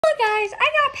Guys, I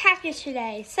got a package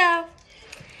today. So,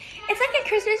 it's like a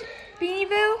Christmas Beanie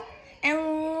Boo, and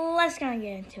let's gonna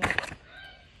get into it.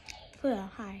 Pluto,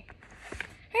 hi.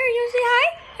 Hey, you wanna say hi?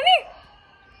 Come here.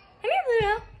 Come here,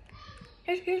 Pluto.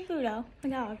 Here's Pluto, my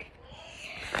dog.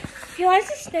 He likes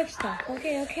to sniff stuff.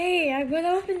 Okay, I'm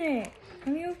gonna open it.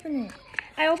 Let me open it.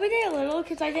 I opened it a little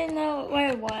because I didn't know what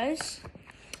it was.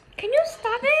 Can you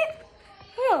stop it?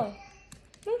 Oh,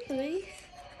 move please.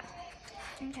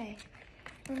 Okay.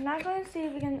 We're not going to see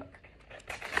if we can.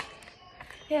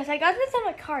 Yes, I got this on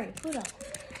my card. Pluto.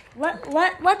 Let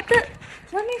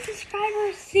me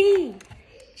subscribers see.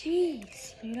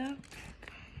 Jeez, Pluto.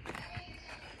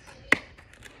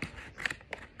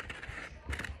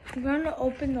 I'm going to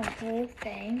open the whole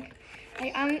thing.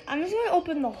 I'm just going to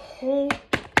open the whole.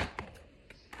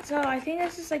 So I think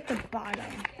this is like the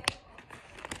bottom.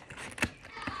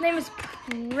 His name is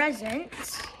Present.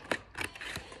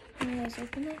 Let's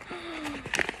open it.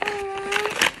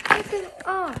 Oh, open it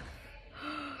off.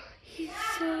 He's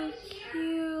so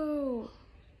cute.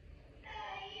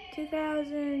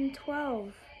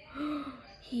 2012.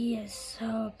 He is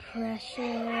so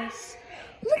precious.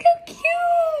 Look how cute.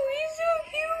 He's so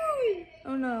cute.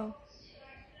 Oh no.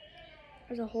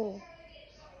 There's a hole.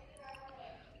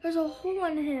 There's a hole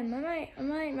in him. I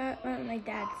might my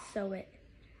dad sew it.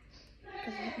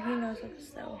 Because he knows how to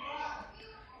sew.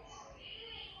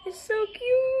 It's so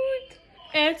cute.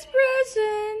 It's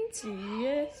Present.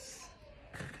 Yes.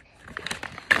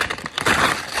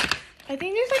 I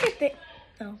think there's like a thing.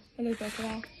 Oh, I did broke it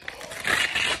off.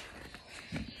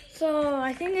 So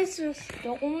I think this was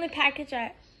the only package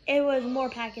it was more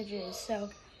packages,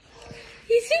 so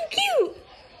he's so cute.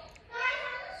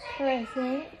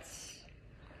 Presents.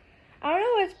 I don't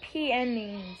know what PN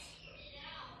means.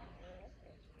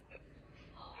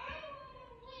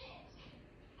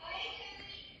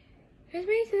 Here's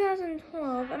me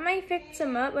 2012. I might fix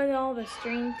him up with all the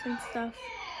strings and stuff.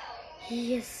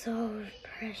 He is so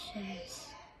precious.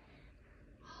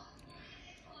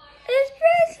 It's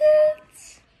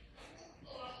Presents!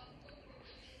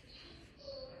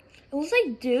 It looks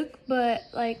like Duke, but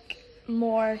like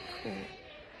more cool.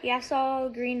 He has all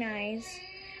green eyes.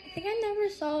 I think I never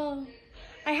saw.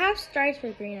 I have stripes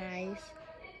with green eyes.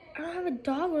 I don't have a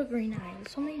dog with green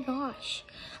eyes. Oh my gosh.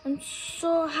 I'm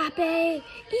so happy.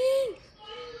 Eee!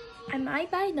 I might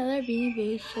buy another Beanie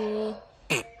Boo shoe.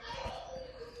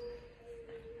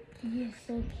 He is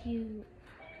so cute.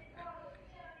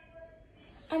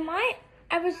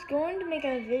 I was going to make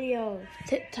a video of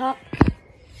TikTok.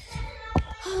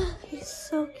 He's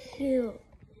so cute.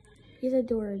 He's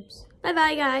adorbs. Bye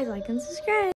bye guys. Like and subscribe.